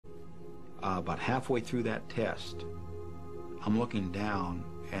About halfway through that test, I'm looking down,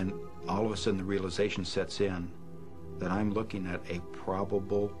 and all of a sudden the realization sets in that I'm looking at a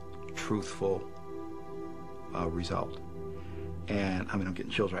probable, truthful result. And I mean, I'm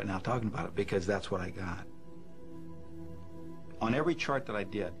getting chills right now talking about it, because that's what I got. On every chart that I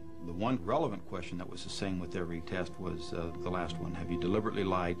did, the one relevant question that was the same with every test was the last one. Have you deliberately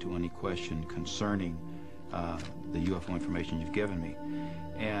lied to any question concerning the UFO information you've given me?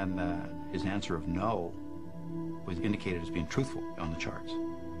 And his answer of no was indicated as being truthful on the charts.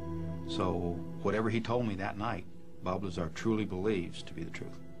 So whatever he told me that night, Bob Lazar truly believes to be the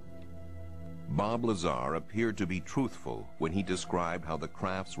truth. Bob Lazar appeared to be truthful when he described how the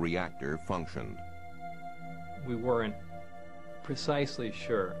craft's reactor functioned. We weren't precisely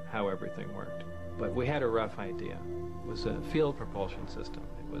sure how everything worked, but we had a rough idea. It was a field propulsion system.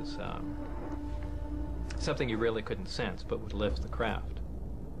 It was something you really couldn't sense, but would lift the craft.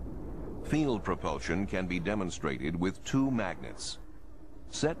 Field propulsion can be demonstrated with two magnets.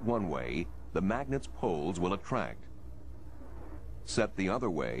 Set one way, the magnet's poles will attract. Set the other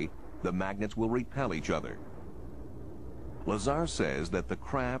way, the magnets will repel each other. Lazar says that the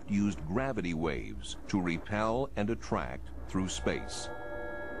craft used gravity waves to repel and attract through space.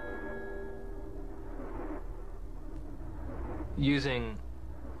 Using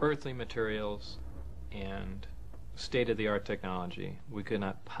earthly materials and state-of-the-art technology, we could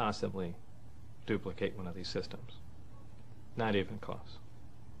not possibly duplicate one of these systems. Not even close.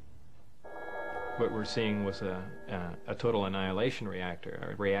 What we're seeing was a total annihilation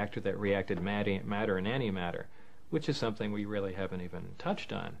reactor, a reactor that reacted matter and antimatter, which is something we really haven't even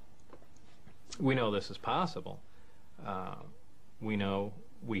touched on. We know this is possible. We know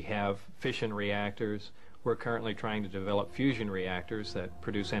we have fission reactors. We're currently trying to develop fusion reactors that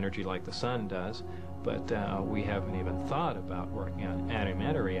produce energy like the sun does, but we haven't even thought about working on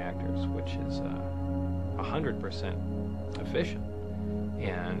antimatter reactors, which is 100% efficient.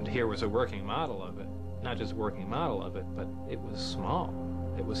 And here was a working model of it. Not just a working model of it, but it was small.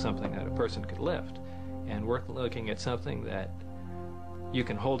 It was something that a person could lift. And we're looking at something that you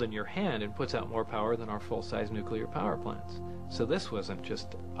can hold in your hand and puts out more power than our full-size nuclear power plants. So this wasn't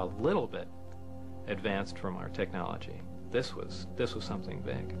just a little bit advanced from our technology. This was something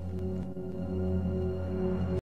big.